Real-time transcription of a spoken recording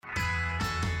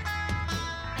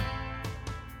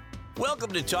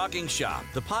Welcome to Talking Shop,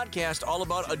 the podcast all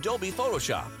about Adobe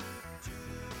Photoshop.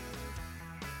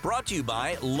 Brought to you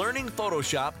by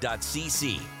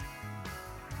learningphotoshop.cc.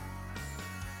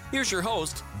 Here's your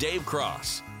host, Dave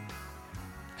Cross.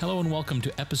 Hello and welcome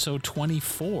to episode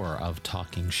 24 of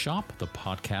Talking Shop, the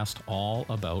podcast all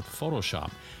about Photoshop.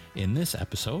 In this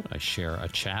episode, I share a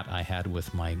chat I had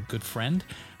with my good friend,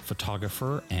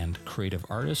 photographer and creative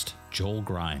artist, Joel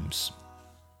Grimes.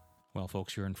 Well,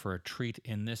 folks, you're in for a treat.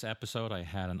 In this episode, I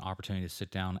had an opportunity to sit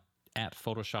down at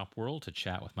Photoshop World to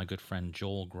chat with my good friend,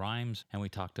 Joel Grimes, and we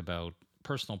talked about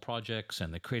personal projects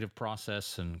and the creative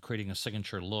process and creating a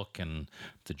signature look and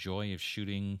the joy of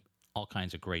shooting, all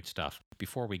kinds of great stuff.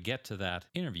 Before we get to that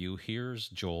interview, here's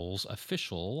Joel's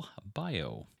official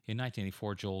bio. In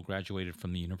 1984, Joel graduated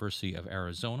from the University of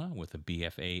Arizona with a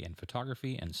BFA in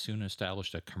photography and soon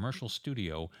established a commercial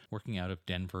studio working out of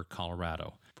Denver,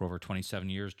 Colorado. For over 27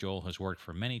 years, Joel has worked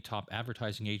for many top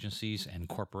advertising agencies and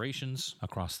corporations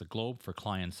across the globe for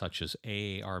clients such as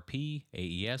AARP,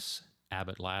 AES,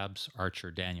 Abbott Labs,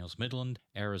 Archer Daniels Midland,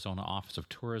 Arizona Office of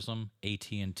Tourism,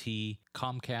 AT&T,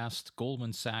 Comcast,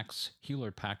 Goldman Sachs,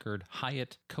 Hewlett-Packard,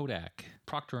 Hyatt, Kodak,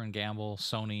 Procter & Gamble,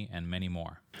 Sony, and many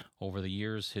more. Over the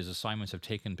years, his assignments have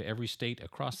taken to every state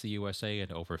across the USA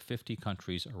and over 50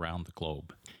 countries around the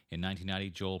globe. In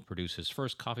 1990, Joel produced his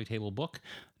first coffee table book,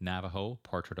 Navajo,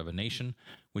 Portrait of a Nation,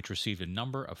 which received a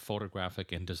number of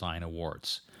photographic and design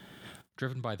awards.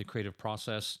 Driven by the creative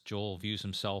process, Joel views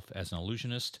himself as an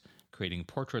illusionist, creating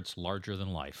portraits larger than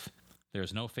life. There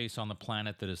is no face on the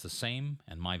planet that is the same,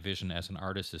 and my vision as an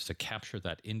artist is to capture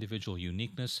that individual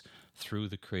uniqueness through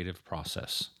the creative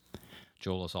process.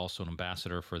 Joel is also an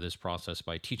ambassador for this process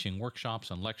by teaching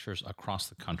workshops and lectures across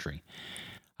the country.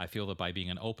 I feel that by being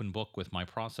an open book with my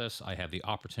process, I have the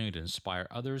opportunity to inspire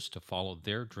others to follow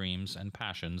their dreams and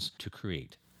passions to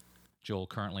create. Joel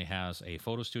currently has a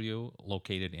photo studio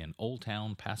located in Old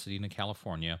Town, Pasadena,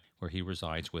 California, where he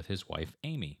resides with his wife,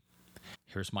 Amy.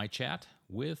 Here's my chat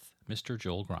with Mr.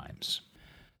 Joel Grimes.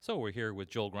 So we're here with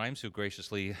Joel Grimes, who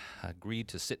graciously agreed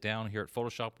to sit down here at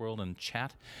Photoshop World and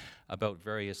chat about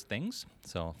various things.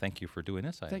 So thank you for doing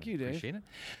this. Thank you, Dave. Appreciate it.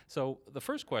 So the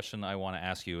first question I want to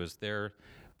ask you is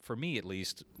for me at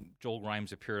least, Joel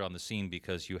Grimes appeared on the scene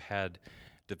because you had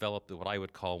developed what I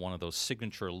would call one of those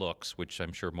signature looks, which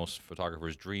I'm sure most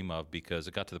photographers dream of, because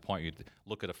it got to the point you'd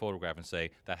look at a photograph and say,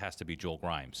 that has to be Joel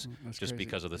Grimes, That's just crazy.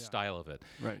 because of the style of it.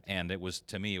 Right. And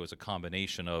to me, it was a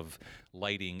combination of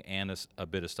lighting and a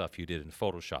bit of stuff you did in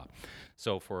Photoshop.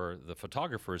 So for the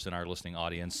photographers in our listening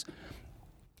audience,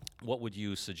 what would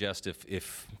you suggest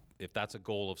if that's a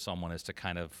goal of someone, is to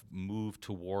kind of move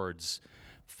towards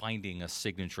finding a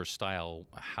signature style?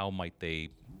 How might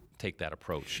they take that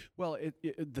approach? Well,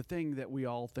 the thing that we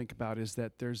all think about is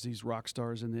that there's these rock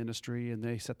stars in the industry and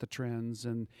they set the trends,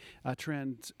 and I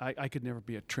could never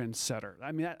be a trend setter.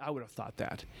 I mean, I would have thought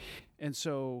that. And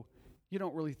so you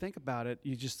don't really think about it.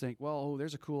 You just think, well,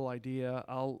 there's a cool idea.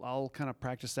 I'll kind of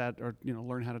practice that, or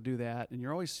learn how to do that. And you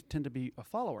always tend to be a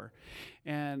follower.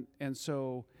 And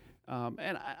so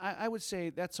I would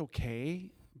say that's okay,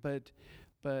 but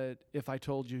if I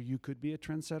told you could be a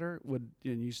trendsetter,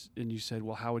 and you said,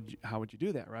 well, how would you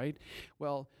do that, right?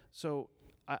 Well, so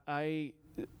I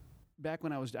back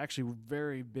when I was actually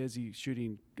very busy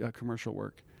shooting commercial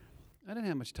work, I didn't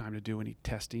have much time to do any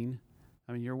testing.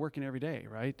 I mean, you're working every day,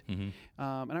 right? Mm-hmm.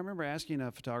 And I remember asking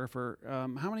a photographer,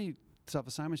 how many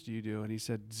self-assignments do you do? And he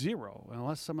said 0.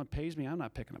 Unless someone pays me, I'm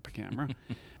not picking up a camera.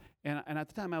 and at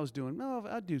the time I was doing,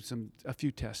 I'd do a few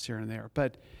tests here and there,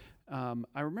 but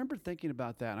I remember thinking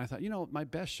about that, and I thought, my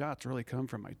best shots really come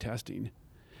from my testing,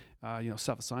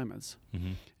 self-assignments.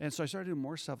 Mm-hmm. And so I started doing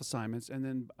more self-assignments, and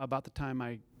then about the time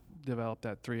I developed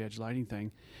that 3-edge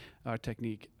lighting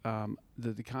technique,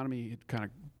 the economy had kind of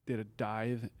did a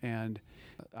dive, and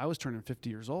I was turning 50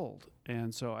 years old.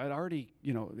 And so I'd already,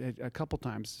 a couple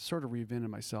times sort of reinvented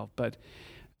myself, but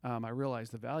I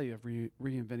realized the value of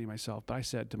reinventing myself. But I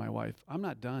said to my wife, I'm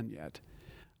not done yet.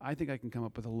 I think I can come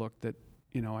up with a look that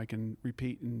I can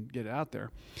repeat and get it out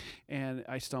there. And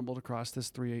I stumbled across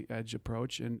this 3-edge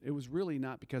approach, and it was really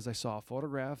not because I saw a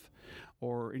photograph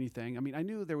or anything. I mean, I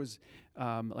knew there was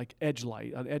like edge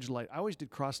light. I always did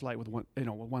cross light with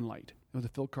one light, with a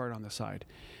fill card on the side,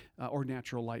 or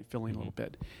natural light filling a little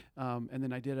bit. And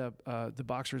then I did the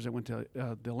boxers that went to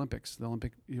the Olympics, the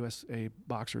Olympic USA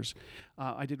boxers.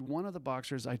 I did one of the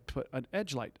boxers, I put an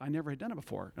edge light. I never had done it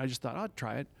before. I just thought I'd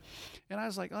try it. And I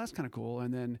was like, oh, that's kind of cool.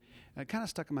 And then it kind of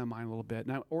stuck in my mind a little bit.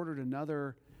 And I ordered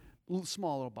another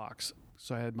small little box.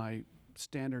 So I had my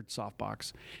standard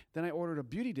softbox. Then I ordered a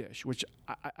beauty dish, which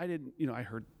I didn't, I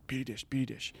heard beauty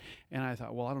dish. And I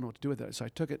thought, well, I don't know what to do with it. So I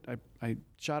took it, I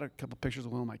shot a couple pictures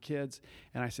of one of my kids,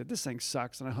 and I said, this thing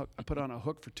sucks. And I put it on a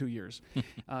hook for 2 years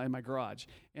in my garage.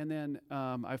 And then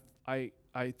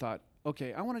I thought,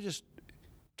 okay, I want to just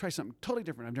try something totally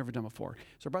different I've never done before.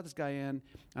 So I brought this guy in,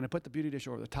 and I put the beauty dish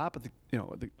over the top of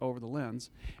over the lens,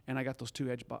 and I got those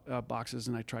 2 edge boxes,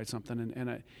 and I tried something, and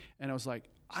I was like,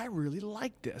 I really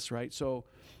like this, right? So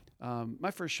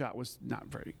my first shot was not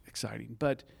very exciting,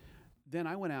 but then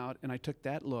I went out and I took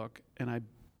that look and I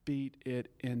beat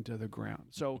it into the ground.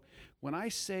 So when I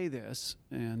say this,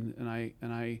 and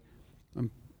I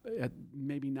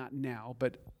maybe not now,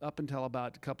 but up until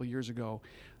about a couple of years ago,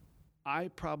 I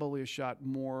probably have shot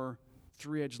more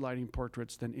 3-edge lighting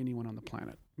portraits than anyone on the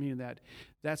planet. Meaning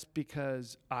that's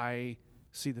because I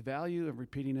see the value of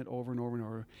repeating it over and over and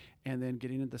over, and then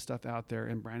getting the stuff out there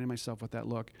and branding myself with that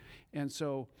look. And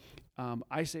so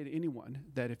I say to anyone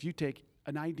that if you take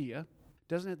an idea,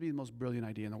 doesn't have to be the most brilliant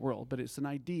idea in the world, but it's an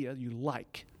idea you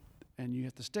like, and you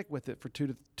have to stick with it for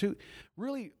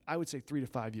really, I would say 3 to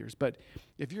 5 years. But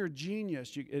if you're a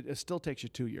genius, it still takes you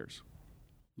 2 years.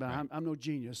 But right. I'm no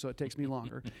genius, so it takes me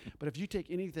longer. But if you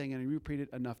take anything and you repeat it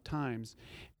enough times,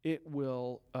 it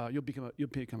will you'll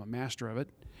become a master of it.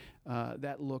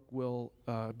 That look will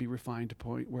be refined to a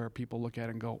point where people look at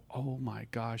it and go, "Oh my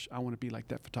gosh, I want to be like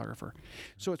that photographer."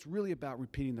 So it's really about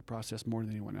repeating the process more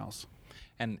than anyone else.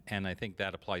 And I think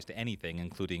that applies to anything,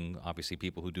 including obviously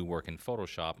people who do work in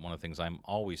Photoshop. One of the things I'm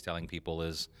always telling people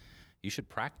is you should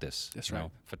practice. That's right.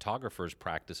 Photographers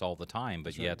practice all the time,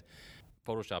 but yet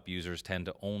Photoshop users tend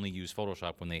to only use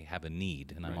Photoshop when they have a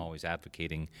need, and I'm always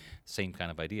advocating same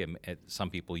kind of idea. Some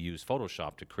people use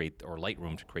Photoshop to create, or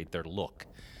Lightroom to create their look,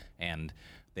 and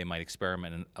they might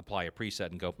experiment and apply a preset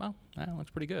and go, well, that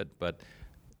looks pretty good. But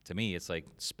to me, it's like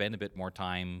spend a bit more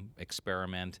time,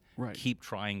 experiment, keep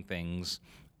trying things,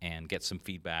 and get some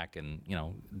feedback, and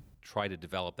try to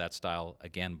develop that style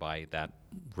again by that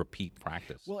repeat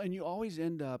practice. Well, and you always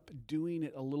end up doing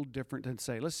it a little different than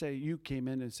let's say you came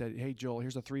in and said, hey, Joel,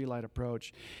 here's a 3-light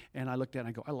approach. And I looked at it and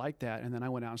I go, I like that. And then I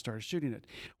went out and started shooting it.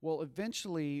 Well,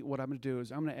 eventually what I'm going to do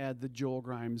is I'm going to add the Joel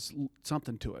Grimes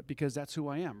something to it, because that's who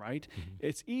I am, right? Mm-hmm.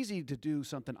 It's easy to do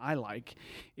something I like.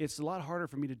 It's a lot harder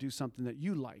for me to do something that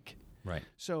you like. Right.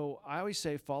 So I always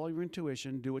say, follow your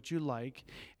intuition, do what you like,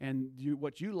 and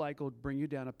what you like will bring you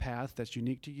down a path that's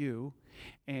unique to you,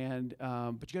 and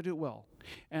but you got to do it well.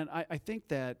 And I think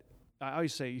that I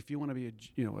always say, if you want to be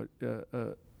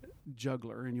a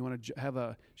juggler and you want to have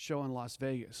a show in Las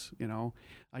Vegas,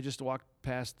 I just walked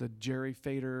past the Jerry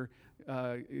Fader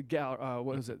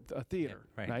what is it, a theater,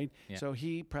 right? Yeah. So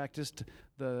he practiced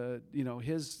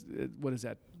his what is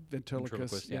that?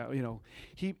 Ventriloquist. Yeah.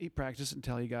 He practiced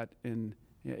until he got in.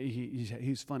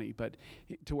 He's funny, but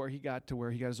to where he got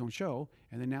his own show,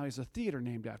 and then now he's a theater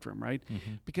named after him, right?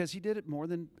 Mm-hmm. Because he did it more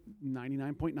than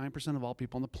 99.9% of all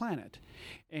people on the planet,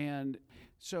 and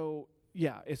so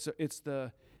it's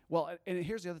the well. And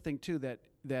here's the other thing too,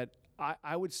 that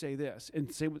I would say this,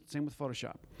 and same with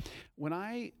Photoshop. When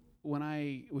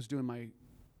I was doing my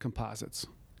composites,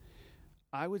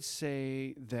 I would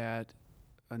say that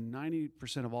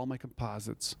 90% of all my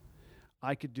composites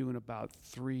I could do in about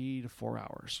 3 to 4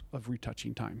 hours of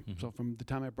retouching time. Mm-hmm. So from the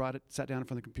time I brought it, sat down in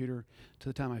front of the computer, to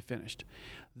the time I finished.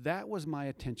 That was my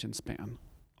attention span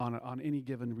on any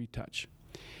given retouch.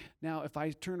 Now, if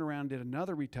I turn around and did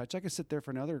another retouch, I could sit there for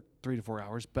another 3 to 4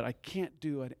 hours, but I can't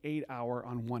do an 8-hour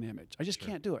on one image. I just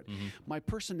can't do it. Mm-hmm. My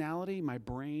personality, my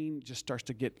brain just starts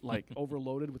to get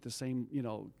overloaded with the same,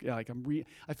 I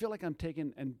feel like I'm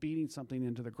taking and beating something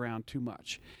into the ground too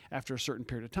much after a certain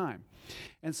period of time.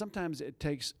 And sometimes it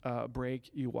takes a break.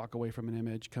 You walk away from an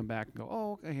image, come back and go,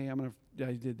 oh, okay,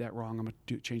 I did that wrong. I'm going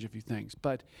to change a few things.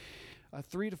 But a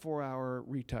 3 to 4 hour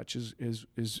retouch is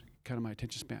kind of my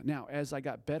attention span. Now, as I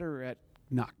got better at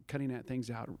not cutting things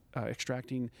out,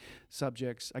 extracting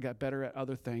subjects, I got better at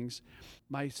other things.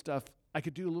 My stuff, I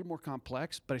could do a little more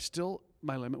complex, but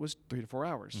my limit was 3 to 4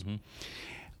 hours. Mm-hmm.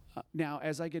 Now,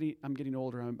 as I'm getting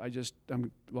older,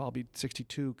 I'll be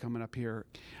 62 coming up here.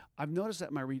 I've noticed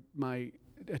that my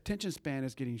attention span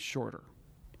is getting shorter,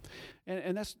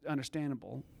 and that's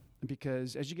understandable,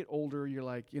 because as you get older, you're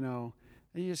like, you're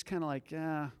just kind of like,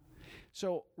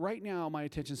 So right now, my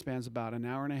attention span is about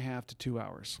 1.5 hours to 2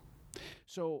 hours.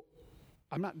 So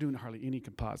I'm not doing hardly any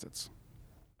composites.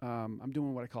 I'm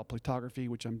doing what I call plitography,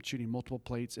 which I'm shooting multiple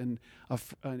plates in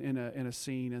a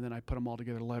scene, and then I put them all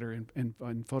together later in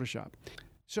Photoshop.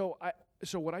 So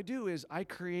what I do is I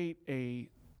create a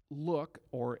look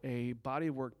or a body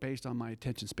of work based on my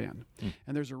attention span.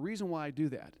 And there's a reason why I do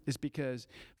that. Is because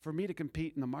for me to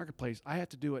compete in the marketplace, I have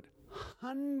to do it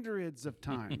hundreds of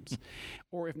times,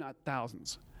 or if not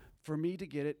thousands, for me to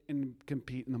get it and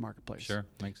compete in the marketplace. Sure,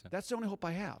 makes sense. That's the only hope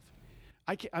I have.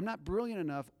 I'm not brilliant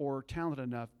enough or talented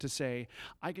enough to say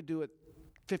I could do it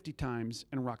 50 times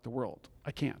and rock the world.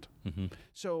 I can't.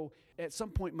 So at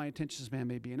some point, my attention span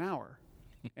may be an hour.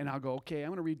 And I'll go, okay, I'm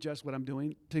going to readjust what I'm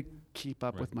doing to keep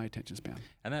up with my attention span.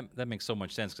 And that makes so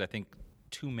much sense, because I think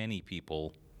too many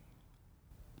people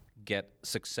get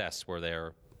success where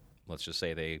they're, let's just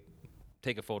say they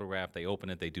take a photograph, they open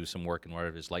it, they do some work in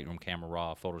whatever it is, Lightroom, Camera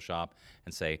Raw, Photoshop,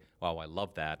 and say, wow, I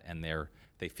love that. And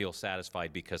they feel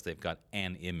satisfied because they've got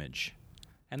an image.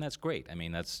 And that's great. I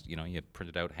mean, that's, you print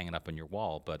it out, hang it up on your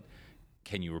wall, but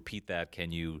can you repeat that?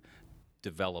 Can you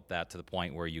develop that to the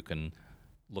point where you can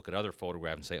look at other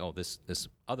photographs and say, oh, this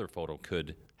other photo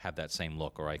could have that same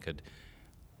look, or I could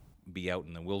be out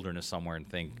in the wilderness somewhere and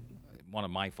think. One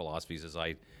of my philosophies is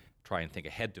I try and think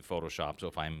ahead to Photoshop. So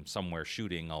if I'm somewhere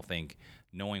shooting, I'll think,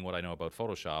 knowing what I know about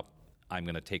Photoshop, I'm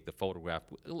going to take the photograph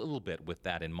a little bit with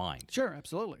that in mind. Sure,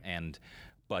 absolutely.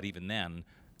 But even then,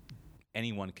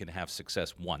 anyone can have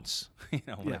success once.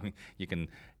 I mean, you can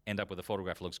end up with a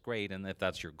photograph that looks great, and if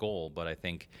that's your goal. But I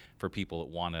think for people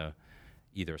that want to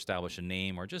either establish a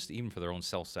name or just even for their own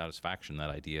self-satisfaction, that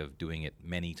idea of doing it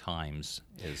many times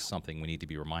is something we need to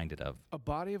be reminded of. A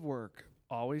body of work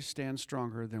always stands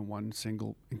stronger than one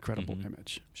single incredible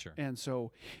image. Sure. And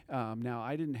so now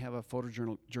I didn't have a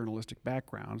photojournalistic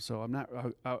background, so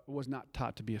I was not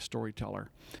taught to be a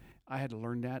storyteller. I had to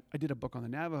learn that. I did a book on the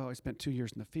Navajo. I spent 2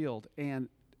 years in the field, and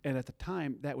at the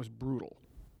time that was brutal,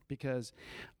 because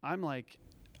I'm like,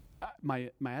 my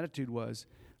attitude was,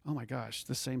 oh my gosh,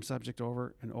 the same subject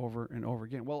over and over and over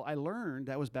again. Well, I learned,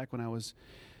 that was back when I was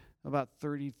about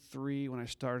 33 when I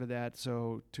started that,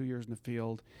 so 2 years in the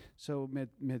field, so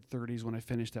mid-30s when I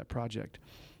finished that project.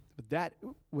 But that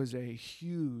was a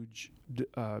huge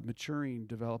maturing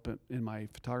development in my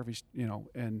photography,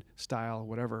 and style,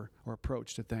 whatever, or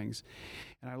approach to things.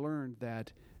 And I learned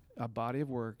that a body of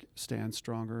work stands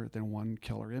stronger than one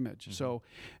killer image. So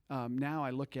now I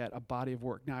look at a body of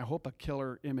work. Now I hope a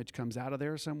killer image comes out of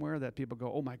there somewhere that people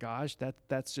go, oh my gosh,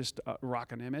 that's just a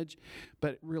rockin' image.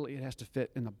 But really it has to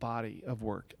fit in the body of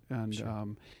work.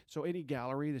 And so any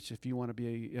gallery, that's if you want to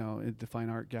be in the fine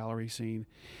art gallery scene,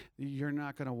 you're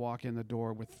not going to walk in the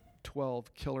door with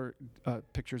 12 killer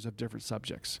pictures of different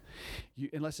subjects,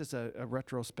 unless it's a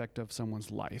retrospect of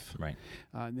someone's life. Right.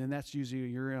 And then that's usually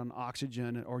you're on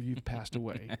oxygen or you've passed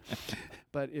away.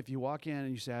 But if you walk in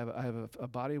and you say, I have a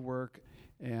body of work,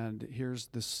 and here's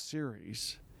this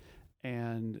series,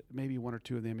 and maybe one or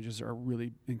two of the images are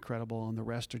really incredible, and the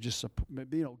rest are just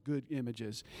good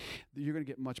images, you're going to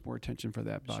get much more attention for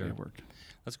that body of work.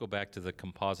 Let's go back to the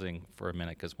compositing for a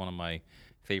minute, because one of my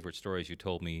favorite stories you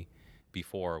told me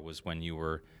before was when you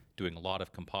were doing a lot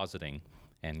of compositing,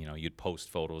 and you'd post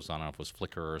photos on, I don't know if it was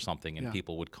Flickr or something, and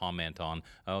people would comment on,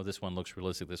 oh, this one looks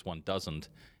realistic, this one doesn't.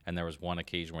 And there was one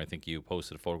occasion where I think you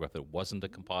posted a photograph that wasn't a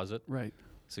composite. Right.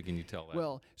 So can you tell that?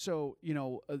 Well, so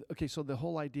okay. So the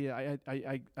whole idea,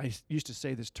 I used to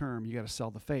say this term, you got to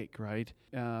sell the fake, right?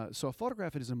 So a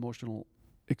photograph is an emotional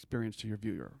experience to your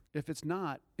viewer. If it's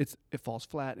not, it falls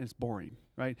flat and it's boring,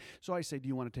 right? So I say, do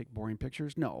you want to take boring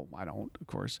pictures? No, I don't, of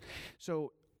course.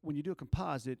 So when you do a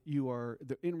composite,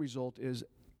 the end result is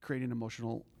creating an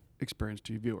emotional experience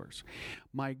to your viewers.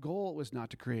 My goal was not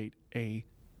to create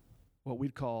what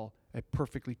we'd call a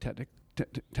perfectly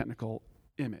technical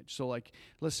image. So like,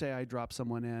 let's say I drop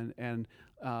someone in, and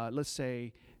let's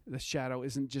say the shadow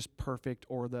isn't just perfect,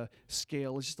 or the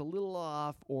scale is just a little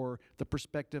off, or the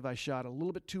perspective I shot a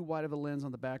little bit too wide of a lens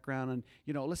on the background. And,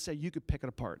 let's say you could pick it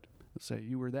apart. Let's say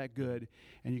you were that good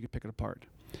and you could pick it apart.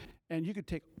 And you could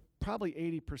take probably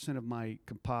 80% of my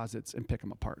composites and pick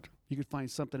them apart. You could find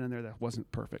something in there that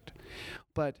wasn't perfect.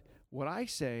 But what I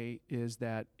say is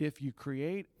that if you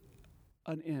create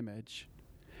an image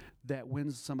that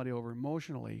wins somebody over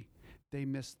emotionally, they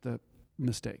miss the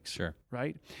mistakes. Sure.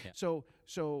 Right? Yeah.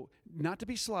 So not to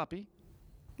be sloppy,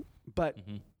 but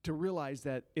to realize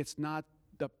that it's not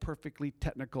the perfectly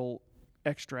technical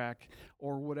extract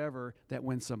or whatever that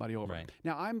wins somebody over. Right.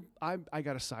 Now I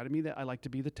got a side of me that I like to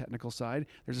be the technical side.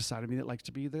 There's a side of me that likes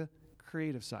to be the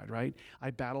creative side, right?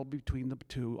 I battle between the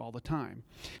two all the time.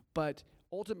 But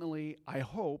ultimately, I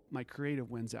hope my creative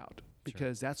wins out,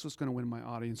 because that's what's going to win my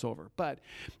audience over. But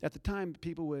at the time,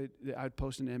 I'd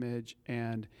post an image,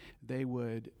 and they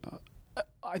would,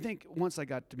 I think once I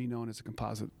got to be known as a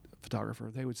composite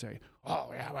photographer, they would say, "Oh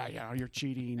yeah, well, you know, you're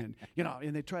cheating," and you know,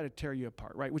 and they try to tear you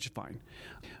apart, right? Which is fine,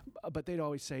 but they'd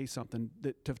always say something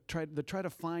that to try to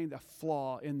find a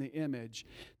flaw in the image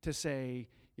to say,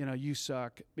 you know, you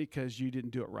suck because you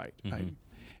didn't do it right, right?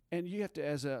 And you have to,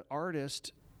 as an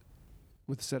artist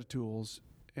with a set of tools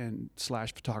and /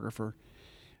 photographer,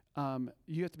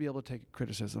 you have to be able to take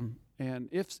criticism. And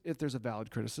if there's a valid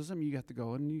criticism, you have to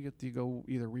go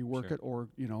either rework it or,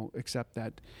 you know, accept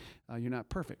that you're not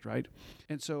perfect, right?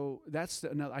 And so that's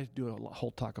another. I do a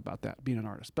whole talk about that, being an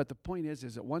artist. But the point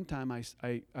is at one time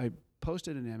I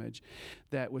posted an image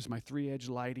that was my 3-edge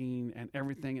lighting and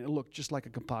everything, and it looked just like a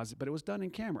composite, but it was done in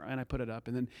camera, and I put it up,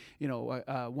 and then, you know,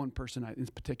 one person in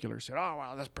particular said, "Oh,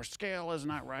 well, this scale is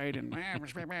not right," and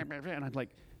I'm like,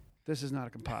 this is not a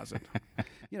composite.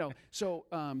 You know, so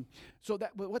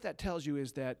that what that tells you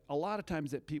is that a lot of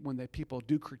times that when people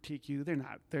do critique you,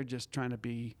 they're just trying to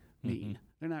be mean.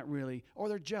 They're not really, or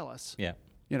they're jealous. Yeah.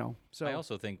 You know, so I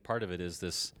also think part of it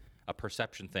is a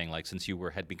perception thing. Like, since you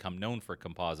had become known for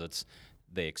composites,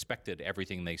 they expected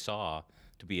everything they saw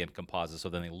to be in composites, so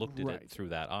then they looked at it through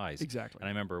that eyes. Exactly. And I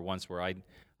remember once where I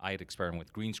had experimented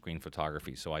with green screen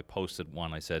photography, so I posted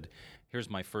one. I said, "Here's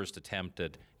my first attempt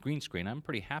at green screen. I'm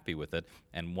pretty happy with it."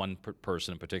 And one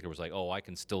person in particular was like, "Oh, I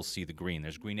can still see the green.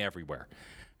 There's green everywhere."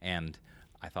 And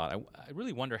I thought, I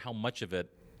really wonder how much of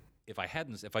it, if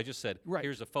I just said,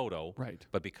 "Here's a photo,"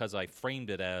 but because I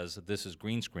framed it as this is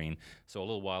green screen, so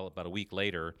about a week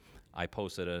later, I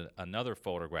posted another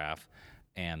photograph,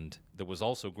 and there was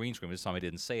also green screen. This time I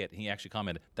didn't say it. And he actually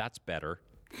commented, "That's better."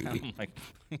 I'm like,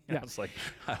 it's like,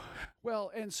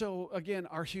 well, and so again,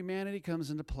 our humanity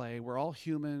comes into play. We're all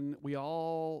human. We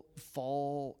all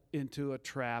fall into a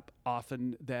trap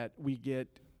often that we get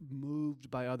moved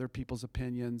by other people's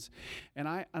opinions, and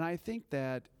I think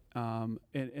that,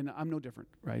 and I'm no different,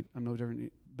 right? I'm no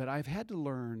different, but I've had to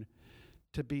learn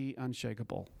to be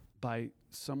unshakable by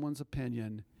someone's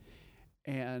opinion,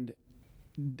 and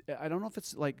I don't know if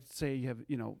it's like, say you have,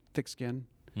 you know, thick skin.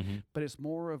 But it's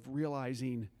more of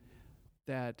realizing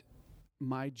that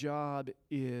my job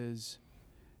is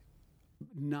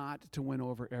not to win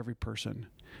over every person,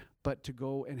 but to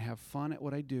go and have fun at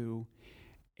what I do.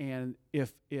 And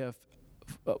if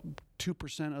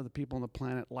 2% of the people on the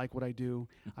planet like what I do,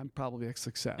 I'm probably a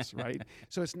success, right?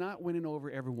 So it's not winning over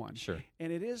everyone. Sure.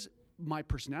 And it is, my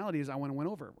personality is I want to win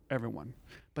over everyone,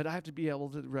 but I have to be able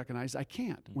to recognize I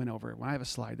can't win over everyone. I have a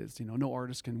slide that's, you know, no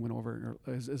artist can win over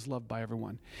or is loved by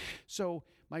everyone. So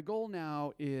my goal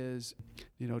now is,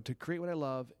 you know, to create what I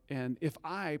love. And if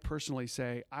I personally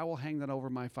say I will hang that over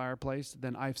my fireplace,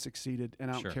 then I've succeeded, and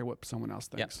I don't care what someone else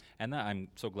thinks. Yeah. And I'm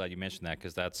so glad you mentioned that,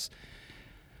 because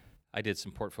I did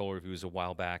some portfolio reviews a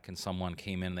while back, and someone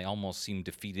came in, they almost seemed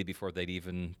defeated before they'd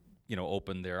even, you know,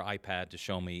 opened their iPad to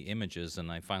show me images, and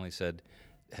I finally said,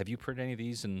 "Have you printed any of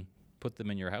these and put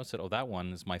them in your house?" I said, "Oh, that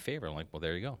one is my favorite." I'm like, "Well,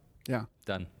 there you go." Yeah.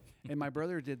 Done. And my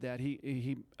brother did that.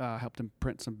 He helped him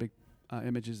print some big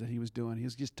images that he was doing. He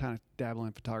was just kind of dabbling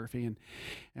in photography, and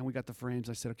we got the frames.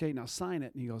 I said, "Okay, now sign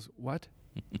it." And he goes, "What?"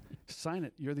 "Sign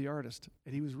it. You're the artist."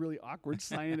 And he was really awkward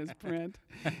signing his print.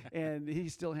 And they're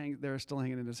still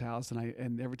hanging in his house.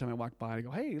 And every time I walk by, I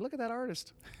go, "Hey, look at that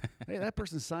artist. Hey, that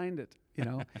person signed it." You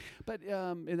know, but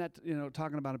in that, you know,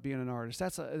 talking about it being an artist,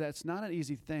 that's not an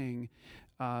easy thing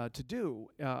to do.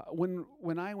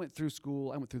 When I went through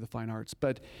school, I went through the fine arts,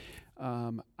 but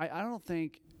I don't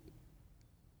think,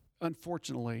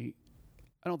 unfortunately,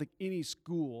 I don't think any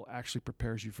school actually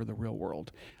prepares you for the real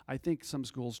world. I think some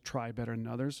schools try better than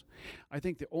others. I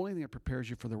think the only thing that prepares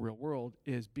you for the real world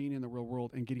is being in the real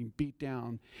world and getting beat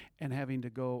down and having to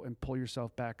go and pull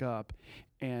yourself back up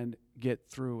and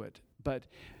get through it. But,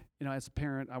 you know, as a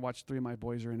parent, I watch 3 of my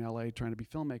boys are in LA trying to be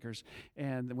filmmakers,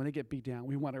 and when they get beat down,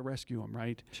 we want to rescue them,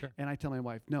 right? Sure. And I tell my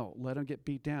wife, no, let them get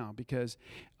beat down, because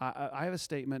I have a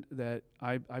statement that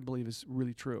I believe is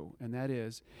really true, and that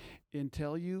is,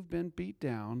 until you've been beat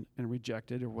down and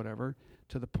rejected or whatever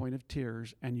to the point of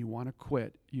tears and you want to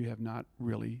quit, you have not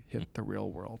really hit the real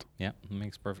world. Yeah, it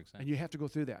makes perfect sense. And you have to go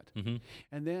through that.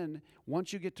 And then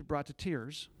once you get brought to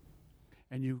tears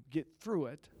and you get through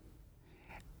it,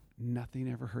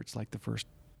 nothing ever hurts like the first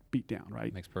beat down,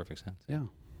 right? Makes perfect sense. Yeah.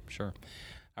 Sure.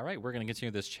 All right, we're going to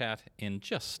continue this chat in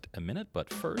just a minute,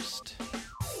 but first,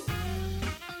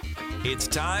 it's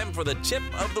time for the tip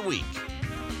of the week.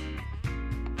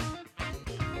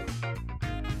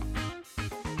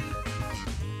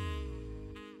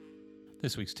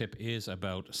 This week's tip is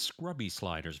about scrubby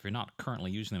sliders. If you're not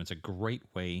currently using them, it's a great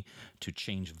way to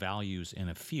change values in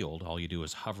a field. All you do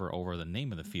is hover over the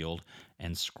name of the field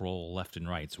and scroll left and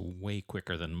right. It's way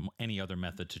quicker than any other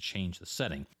method to change the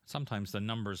setting. Sometimes the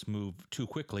numbers move too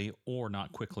quickly or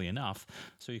not quickly enough,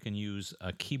 so you can use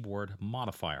a keyboard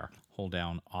modifier. Hold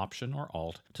down Option or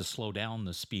Alt to slow down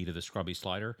the speed of the scrubby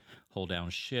slider. Hold down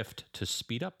Shift to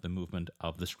speed up the movement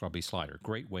of the scrubby slider.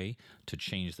 Great way to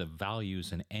change the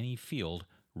values in any field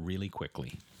really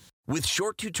quickly. With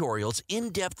short tutorials,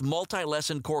 in-depth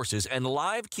multi-lesson courses, and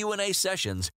live Q&A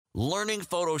sessions,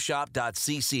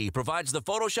 learningphotoshop.cc provides the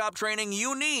Photoshop training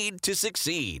you need to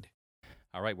succeed.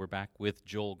 All right, we're back with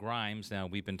Joel Grimes. Now,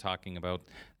 we've been talking about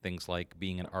things like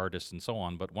being an artist and so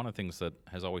on, but one of the things that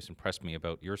has always impressed me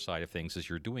about your side of things is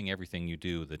you're doing everything you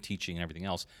do, the teaching and everything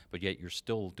else, but yet you're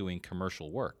still doing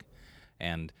commercial work.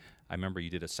 And I remember you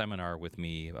did a seminar with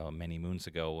me many moons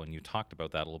ago, and you talked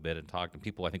about that a little bit, and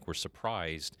people I think were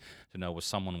surprised to know with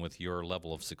someone with your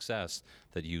level of success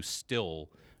that you still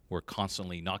were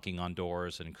constantly knocking on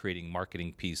doors and creating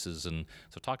marketing pieces. And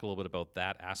so talk a little bit about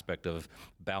that aspect of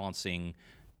balancing,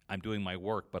 I'm doing my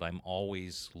work, but I'm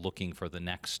always looking for the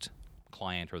next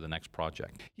client or the next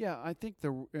project. Yeah, I think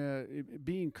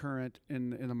being current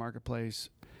in the marketplace,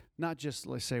 not just,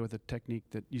 let's say, with the technique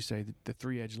that you say, the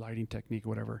 3-edge lighting technique or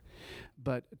whatever,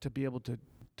 but to be able to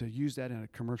use that in a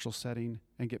commercial setting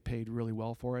and get paid really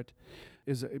well for it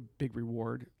is a big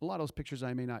reward. A lot of those pictures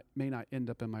I may not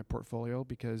end up in my portfolio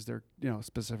because they're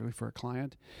specifically for a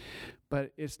client,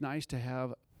 but it's nice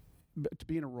to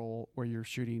be in a role where you're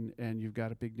shooting and you've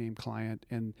got a big name client,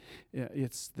 and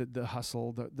it's the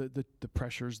hustle, the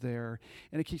pressure's there,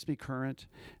 and it keeps me current.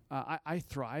 I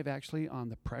thrive actually on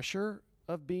the pressure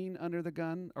of being under the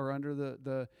gun or under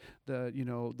the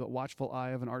watchful eye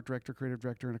of an art director, creative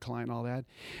director, and a client and all that.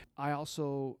 I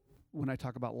also, when I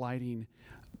talk about lighting,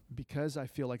 because I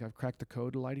feel like I've cracked the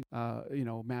code of lighting,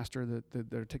 master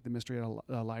take the mystery out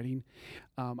of lighting.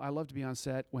 I love to be on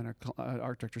set when an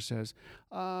art director says,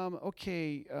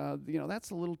 okay, that's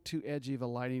a little too edgy of a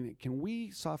lighting. Can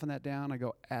we soften that down? I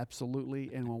go,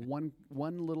 absolutely. And when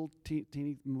one little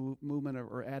teeny movement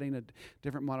or adding a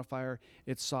different modifier,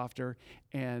 it's softer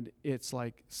and it's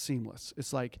like seamless.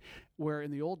 It's like where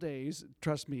in the old days,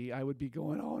 trust me, I would be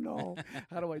going, oh no,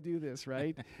 how do I do this,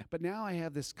 right? But now I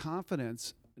have this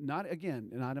confidence, not in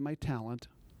my talent,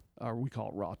 or we call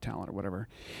it raw talent or whatever,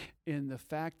 in the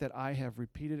fact that I have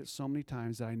repeated it so many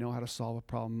times that I know how to solve a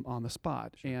problem on the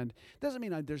spot. And it doesn't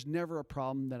mean there's never a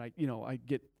problem that I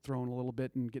get thrown a little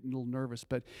bit and get a little nervous.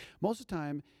 But most of the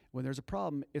time when there's a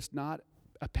problem, it's not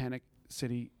a panic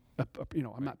city.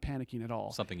 I'm not panicking at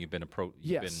all. Something you've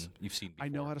seen before. I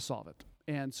know how to solve it.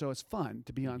 And so it's fun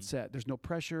to be on set. There's no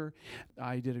pressure.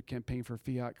 I did a campaign for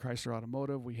Fiat Chrysler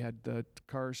Automotive. We had the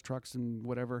cars, trucks, and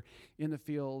whatever in the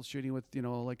field shooting with,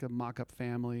 like a mock-up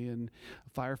family and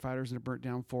firefighters in a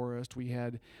burnt-down forest. We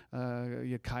had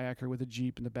a kayaker with a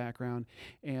Jeep in the background.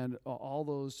 And all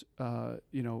those,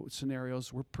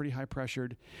 scenarios were pretty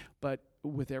high-pressured. But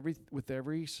with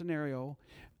every scenario,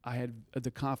 I had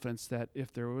the confidence that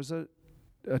if there was a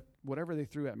whatever they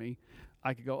threw at me,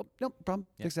 I could go, oh, no problem,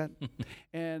 fix that.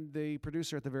 And the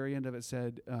producer at the very end of it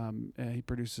said, he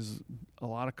produces a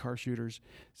lot of car shooters,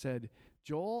 said,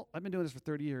 Joel, I've been doing this for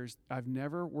 30 years. I've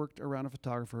never worked around a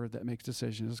photographer that makes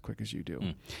decisions as quick as you do.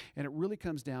 And it really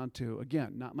comes down to,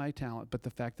 again, not my talent, but the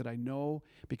fact that I know,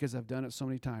 because I've done it so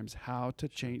many times, how to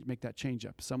make that change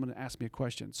up. Someone asked me a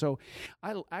question. So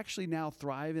I actually now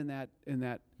thrive in that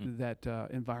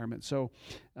environment. So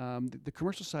the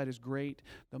commercial side is great.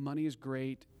 The money is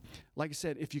great. Like I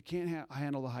said, if you can't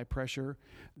handle the high pressure,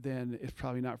 then it's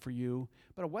probably not for you.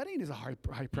 But a wedding is a high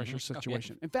pressure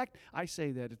situation. In fact, I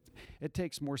say that it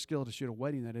takes more skill to shoot a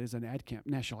wedding than it is an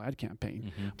national ad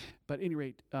campaign. But at any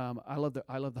rate, I love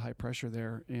the high pressure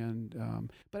there. And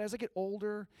but as I get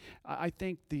older, I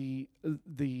think the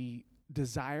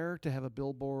desire to have a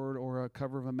billboard or a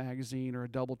cover of a magazine or a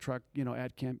double truck,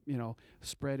 ad camp,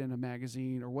 spread in a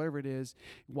magazine or whatever it is.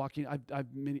 Walking, I've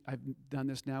done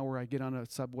this now where I get on a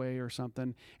subway or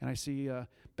something and I see a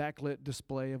backlit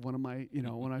display of one of my,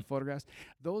 one of my photographs.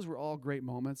 Those were all great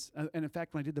moments. And in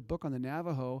fact, when I did the book on the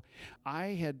Navajo,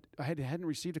 I hadn't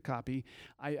received a copy.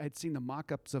 I'd seen the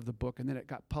mock-ups of the book, and then it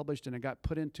got published and it got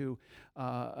put into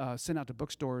sent out to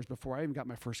bookstores before I even got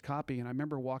my first copy. And I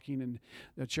remember walking in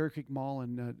the Cherry Creek Mall Mall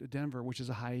in Denver, which is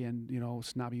a high-end,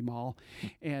 snobby mall.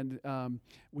 And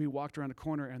we walked around the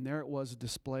corner, and there it was, a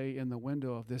display in the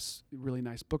window of this really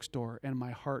nice bookstore, and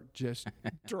my heart just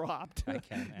dropped. I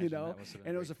can't imagine.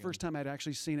 And it was the first time I'd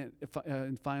actually seen it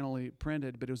and finally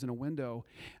printed, but it was in a window,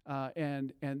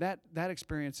 and that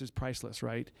experience is priceless,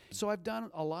 right? So I've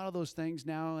done a lot of those things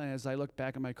now, and as I look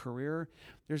back at my career,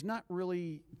 there's not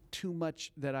really too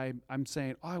much that I'm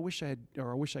saying, oh, I wish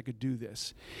I could do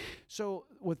this. So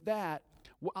with that,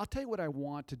 I'll tell you what I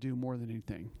want to do more than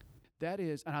anything. That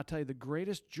is, and I'll tell you the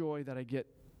greatest joy that I get,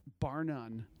 bar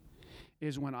none,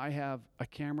 is when I have a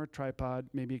camera, tripod,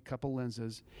 maybe a couple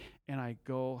lenses, and I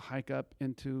go hike up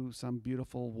into some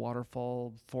beautiful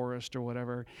waterfall, forest, or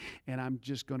whatever, and I'm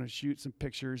just going to shoot some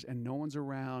pictures, and no one's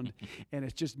around, and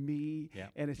it's just me,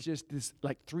 and it's just this,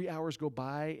 like 3 hours go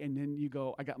by, and then you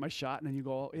go, I got my shot, and then you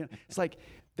go, it's like,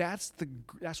 that's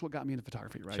what got me into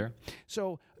photography, right? Sure.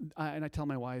 So, and I tell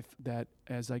my wife that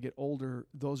as I get older,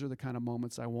 those are the kind of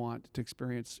moments I want to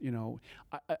experience, so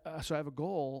I have a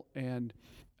goal, and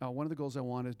one of the goals I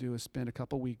want to do is spend a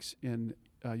couple weeks in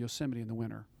Yosemite in the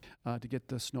winter to get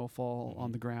the snowfall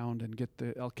on the ground and get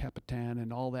the El Capitan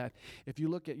and all that. If you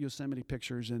look at Yosemite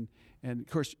pictures, and of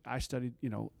course I studied,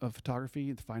 photography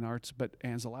and the fine arts, but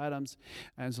Ansel Adams,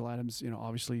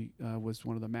 obviously was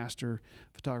one of the master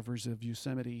photographers of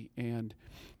Yosemite, and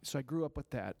so I grew up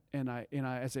with that. And I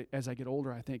as I get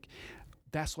older, I think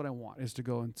that's what I want, is to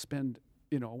go and spend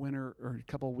a winter or a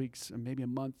couple of weeks, and maybe a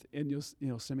month in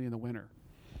Yosemite in the winter.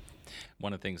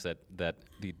 One of the things that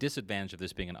the disadvantage of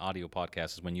this being an audio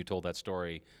podcast is when you told that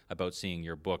story about seeing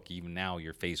your book, even now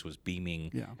your face was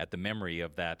beaming at the memory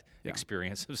of that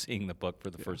experience of seeing the book for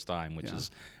the first time, which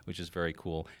is very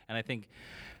cool. And I think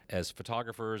as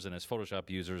photographers and as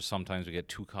Photoshop users, sometimes we get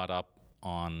too caught up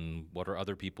on what are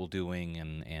other people doing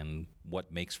and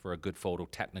what makes for a good photo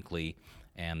technically.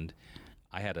 And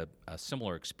I had a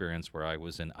similar experience where I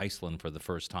was in Iceland for the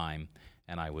first time,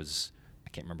 and I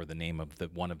can't remember the name of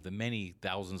one of the many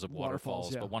thousands of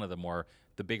waterfalls, but one of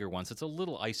the bigger ones. It's a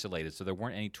little isolated, so there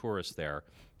weren't any tourists there.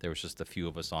 There was just a few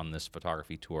of us on this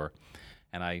photography tour.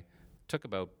 And I took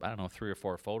about, 3 or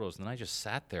 4 photos, and then I just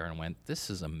sat there and went, this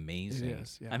is amazing. It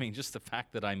is, I mean, just the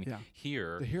fact that I'm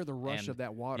here. To hear the rush of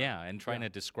that water. Yeah, and trying to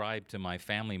describe to my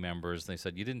family members, they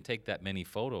said, you didn't take that many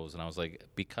photos. And I was like,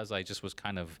 because I just was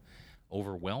kind of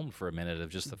overwhelmed for a minute of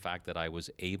just the fact that I was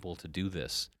able to do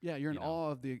this. Yeah, you're in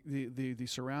awe of the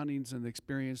surroundings and the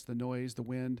experience, the noise, the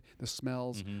wind, the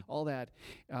smells, all that.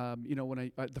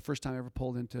 When the first time I ever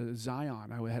pulled into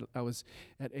Zion, I was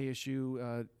at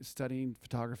ASU studying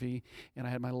photography, and I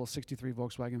had my little '63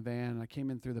 Volkswagen van, and I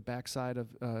came in through the backside of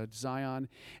Zion,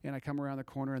 and I come around the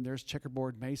corner, and there's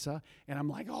Checkerboard Mesa, and I'm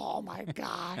like, oh my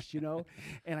gosh,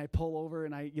 and I pull over,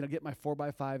 and I get my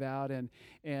 4x5 out, and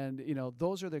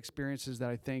those are the experiences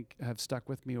that I think have stuck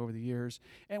with me over the years.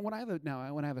 And when I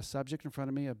have a subject in front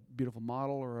of me, a beautiful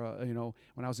model, or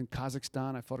when I was in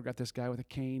Kazakhstan, I photographed this guy with a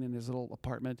cane in his little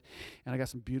apartment, and I got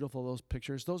some beautiful those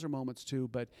pictures. Those are moments too.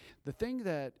 But the thing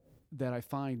that I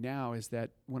find now is that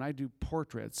when I do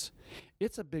portraits,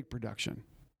 it's a big production.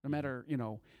 No matter,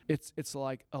 it's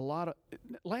like a lot of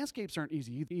landscapes aren't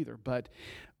easy either. But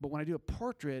when I do a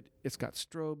portrait, it's got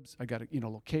strobes. I got a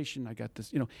location. I got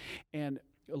this, and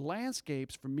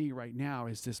landscapes for me right now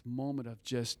is this moment of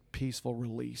just peaceful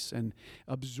release and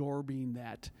absorbing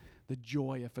the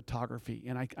joy of photography.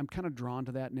 And I'm kind of drawn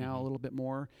to that now a little bit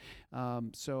more.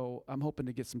 So I'm hoping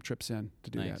to get some trips in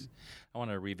to do that. I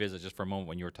want to revisit just for a moment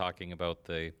when you were talking about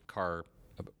the car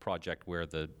project where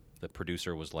the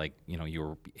producer was like, you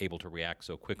were able to react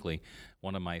so quickly.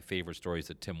 One of my favorite stories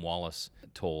that Tim Wallace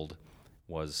told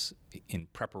was in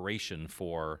preparation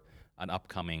for an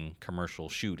upcoming commercial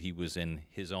shoot. He was in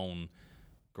his own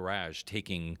garage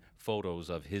taking photos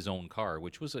of his own car,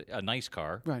 which was a nice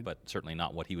car, right, but certainly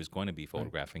not what he was going to be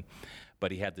photographing. Right.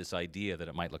 But he had this idea that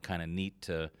it might look kind of neat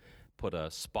to put a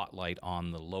spotlight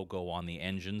on the logo on the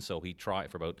engine. So he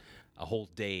tried for about a whole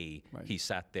day. Right. He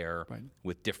sat there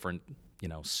with different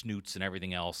snoots and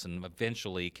everything else, and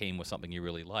eventually came with something he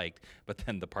really liked. But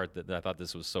then the part that I thought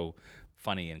this was so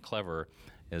funny and clever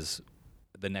is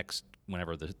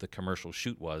whenever the commercial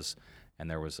shoot was, and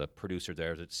there was a producer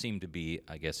there that seemed to be,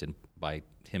 I guess, by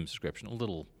Tim's description, a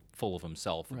little full of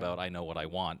himself about, I know what I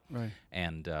want. Right.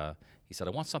 And he said,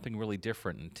 I want something really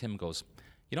different. And Tim goes,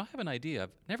 I have an idea. I've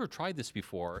never tried this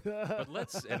before, but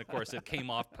let's, and of course it came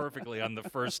off perfectly on the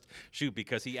first shoot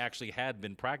because he actually had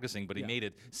been practicing, but he made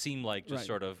it seem like just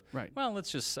sort of, well, let's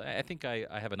just, I think I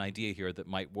have an idea here that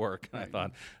might work. And I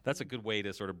thought that's a good way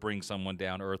to sort of bring someone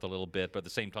down to earth a little bit, but at the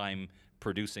same time,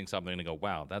 producing something and go,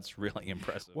 wow, that's really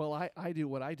impressive. Well, I do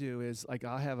what I do is like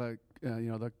I'll have a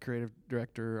the creative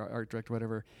director, art director,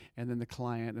 whatever, and then the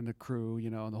client and the crew,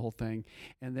 and the whole thing,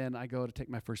 and then I go to take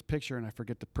my first picture and I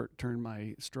forget to turn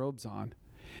my strobes on,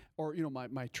 or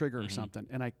my trigger or something,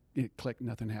 and I click,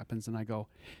 nothing happens, and I go,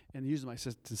 and usually my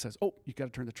assistant says, "Oh, you got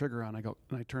to turn the trigger on." I go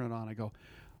and I turn it on. I go,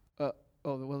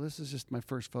 oh, well, this is just my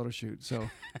first photo shoot, so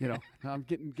I'm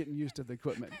getting used to the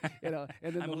equipment, and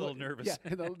then I'm a little nervous. Yeah,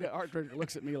 and the art director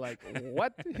looks at me like,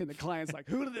 "What?" And the client's like,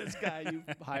 "Who is this guy you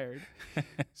hired?"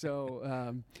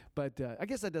 So, but I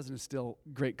guess that doesn't instill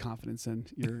great confidence in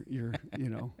your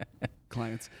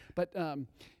clients. But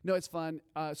no, it's fun.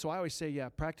 So I always say, yeah,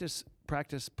 practice,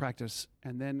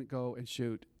 and then go and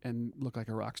shoot and look like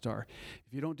a rock star.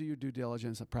 If you don't do your due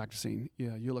diligence of practicing,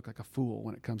 you look like a fool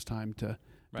when it comes time to.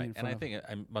 Right, and I think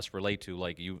I must relate to,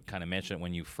 like you kind of mentioned,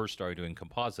 when you first started doing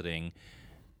compositing,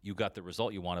 you got the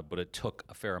result you wanted, but it took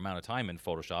a fair amount of time in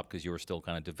Photoshop because you were still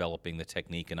kind of developing the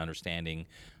technique and understanding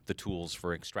the tools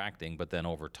for extracting. But then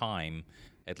over time,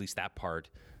 at least that part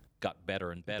got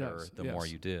better and better the more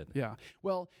you did. Yeah.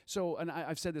 Well, so, and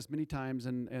I've said this many times,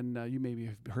 and you maybe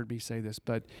have heard me say this,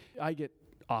 but I get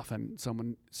often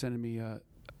someone sending me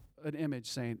an image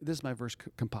saying, "This is my first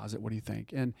composite. What do you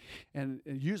think?" And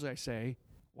usually I say,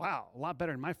 "Wow, a lot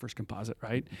better than my first composite,"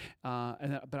 right?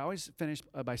 But I always finish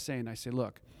by saying, I say,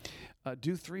 "Look,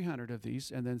 do 300 of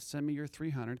these, and then send me your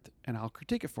 300th, and I'll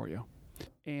critique it for you."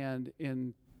 And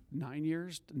in 9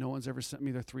 years, no one's ever sent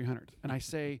me their 300th. And I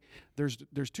say, there's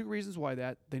two reasons why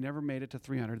that. They never made it to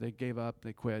 300. They gave up,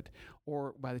 they quit.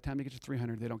 Or by the time they get to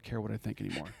 300, they don't care what I think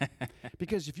anymore.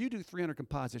 Because if you do 300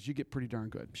 composites, you get pretty darn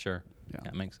good. Sure. Yeah.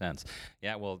 That makes sense.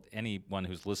 Yeah, well, anyone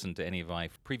who's listened to any of my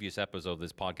previous episodes of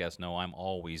this podcast know I'm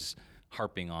always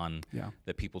harping on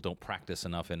that people don't practice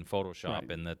enough in Photoshop,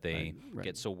 and that they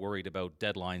get so worried about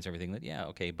deadlines and everything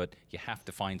that, but you have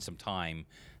to find some time.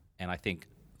 And I think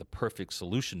the perfect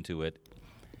solution to it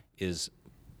is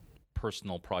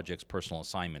personal projects, personal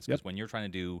assignments. Because when you're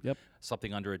trying to do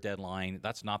something under a deadline,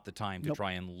 that's not the time to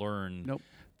try and learn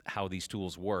how these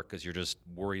tools work, because you're just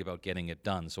worried about getting it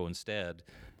done. So instead,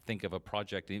 think of a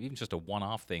project, even just a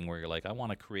one-off thing where you're like, I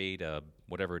want to create a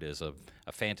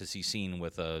fantasy scene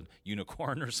with a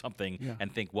unicorn or something,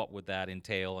 and think, what would that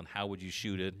entail and how would you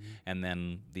shoot it, and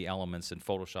then the elements in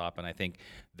Photoshop. And I think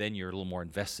then you're a little more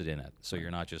invested in it. So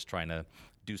you're not just trying to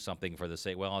do something for the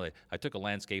sake, well, I took a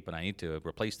landscape and I need to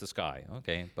replace the sky.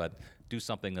 Okay, but do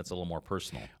something that's a little more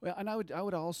personal. Well, and I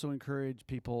would also encourage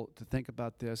people to think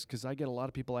about this, because I get a lot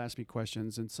of people ask me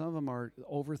questions, and some of them are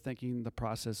overthinking the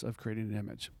process of creating an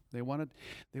image. What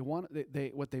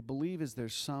they believe is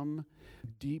there's some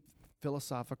deep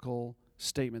philosophical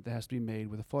statement that has to be made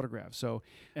with a photograph. So,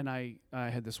 and I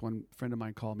had this one friend of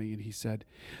mine call me, and he said,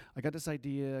 "I got this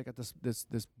idea. I got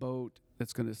this boat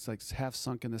that's gonna like half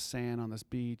sunk in the sand on this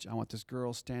beach. I want this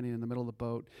girl standing in the middle of the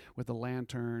boat with a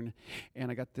lantern, and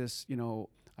I got this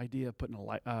idea of putting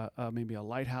maybe a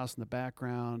lighthouse in the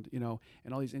background, and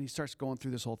all these." And he starts going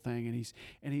through this whole thing, and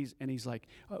he's like,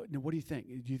 "Oh, now what do you think?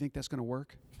 Do you think that's going to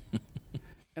work?"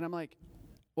 And I'm like,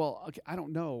 "Well, okay, I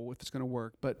don't know if it's going to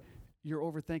work, but you're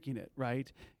overthinking it,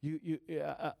 right?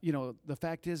 The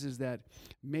fact is that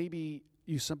maybe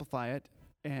you simplify it,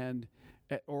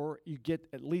 or you get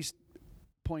at least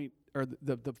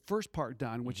the first part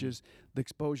done, which is the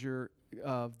exposure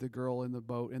of the girl in the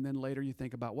boat, and then later you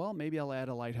think about, well, maybe I'll add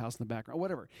a lighthouse in the background,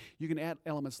 whatever. You can add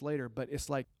elements later, but it's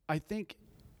like, I think,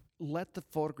 let the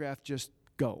photograph just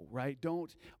go, right?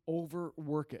 Don't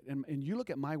overwork it. And you look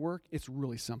at my work, it's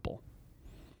really simple.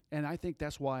 And I think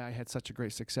that's why I had such a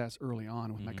great success early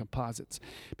on with my composites,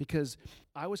 because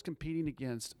I was competing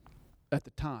against, at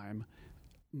the time,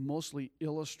 mostly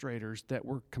illustrators that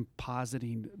were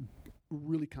compositing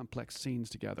really complex scenes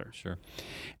together. Sure.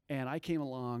 And I came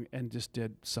along and just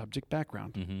did subject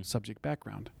background.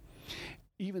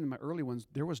 Even in my early ones,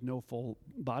 there was no full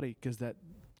body, because that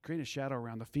creating a shadow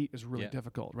around the feet is really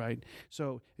difficult, right?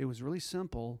 So it was really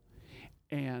simple,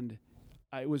 and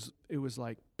it was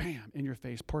like, bam, in your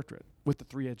face portrait with the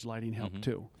 3-edge lighting help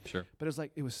too. Sure. But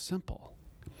it was simple,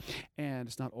 and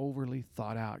it's not overly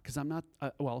thought out, because I'm not,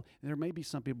 there may be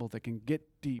some people that can get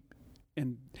deep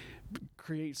and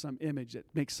create some image that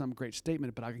makes some great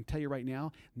statement, but I can tell you right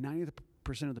now, 90%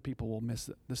 of the people will miss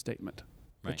the statement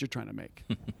that you're trying to make,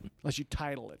 unless you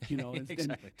title it,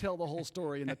 and tell the whole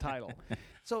story in the title.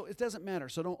 So it doesn't matter.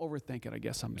 So don't overthink it, I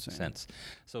guess I'm saying. Makes sense.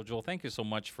 So Joel, thank you so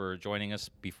much for joining us.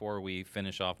 Before we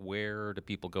finish off, where do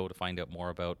people go to find out more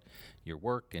about your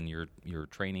work and your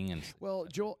training? Well,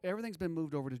 Joel, everything's been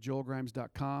moved over to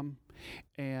joelgrimes.com.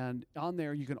 And on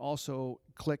there, you can also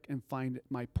click and find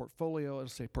my portfolio. It'll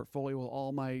say portfolio with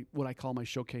all my, what I call my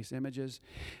showcase images.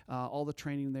 All the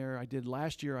training there I did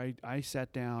last year, I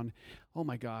sat down, oh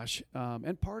my gosh.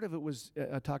 And part of it was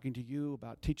talking to you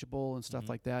about Teachable and stuff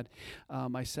like that.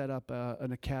 I set up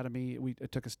an academy.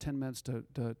 It took us 10 minutes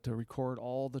to record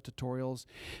all the tutorials.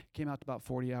 Came out to about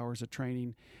 40 hours of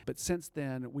training. But since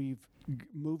then, we've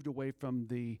moved away from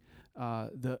the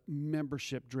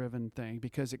membership-driven thing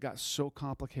because it got so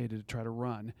complicated to try to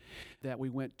run that we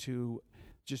went to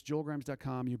just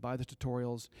joelgrimes.com. You buy the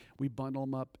tutorials, we bundle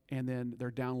them up, and then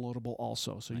they're downloadable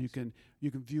also. So nice.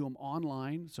 you can view them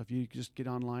online. So if you just get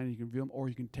online, you can view them, or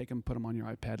you can take them and put them on your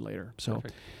iPad later. So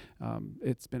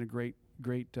it's been a great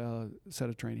set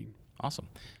of training. Awesome.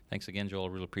 Thanks again, Joel.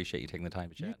 Really appreciate you taking the time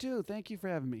to chat. You too. Thank you for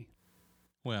having me.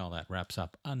 Well, that wraps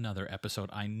up another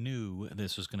episode. I knew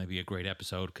this was going to be a great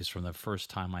episode because from the first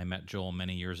time I met Joel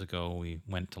many years ago, we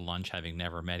went to lunch having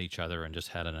never met each other and just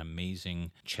had an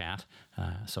amazing chat.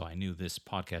 So I knew this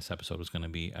podcast episode was going to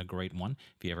be a great one.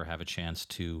 If you ever have a chance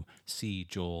to see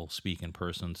Joel speak in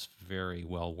person, it's very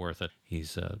well worth it.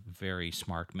 He's a very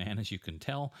smart man, as you can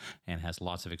tell, and has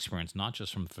lots of experience, not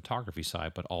just from the photography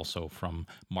side, but also from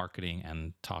marketing,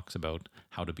 and talks about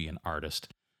how to be an artist.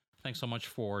 Thanks so much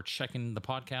for checking the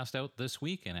podcast out this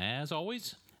week. And as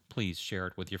always, please share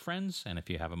it with your friends. And if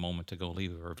you have a moment to go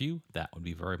leave a review, that would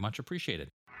be very much appreciated.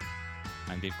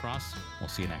 I'm Dave Cross. We'll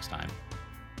see you next time.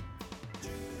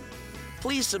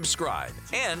 Please subscribe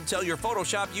and tell your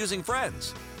Photoshop using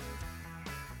friends.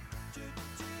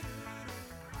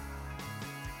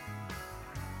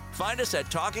 Find us at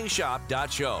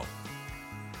talkingshop.show.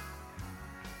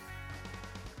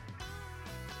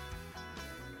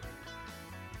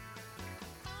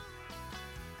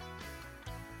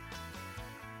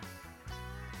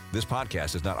 This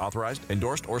podcast is not authorized,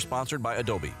 endorsed, or sponsored by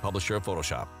Adobe, publisher of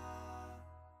Photoshop.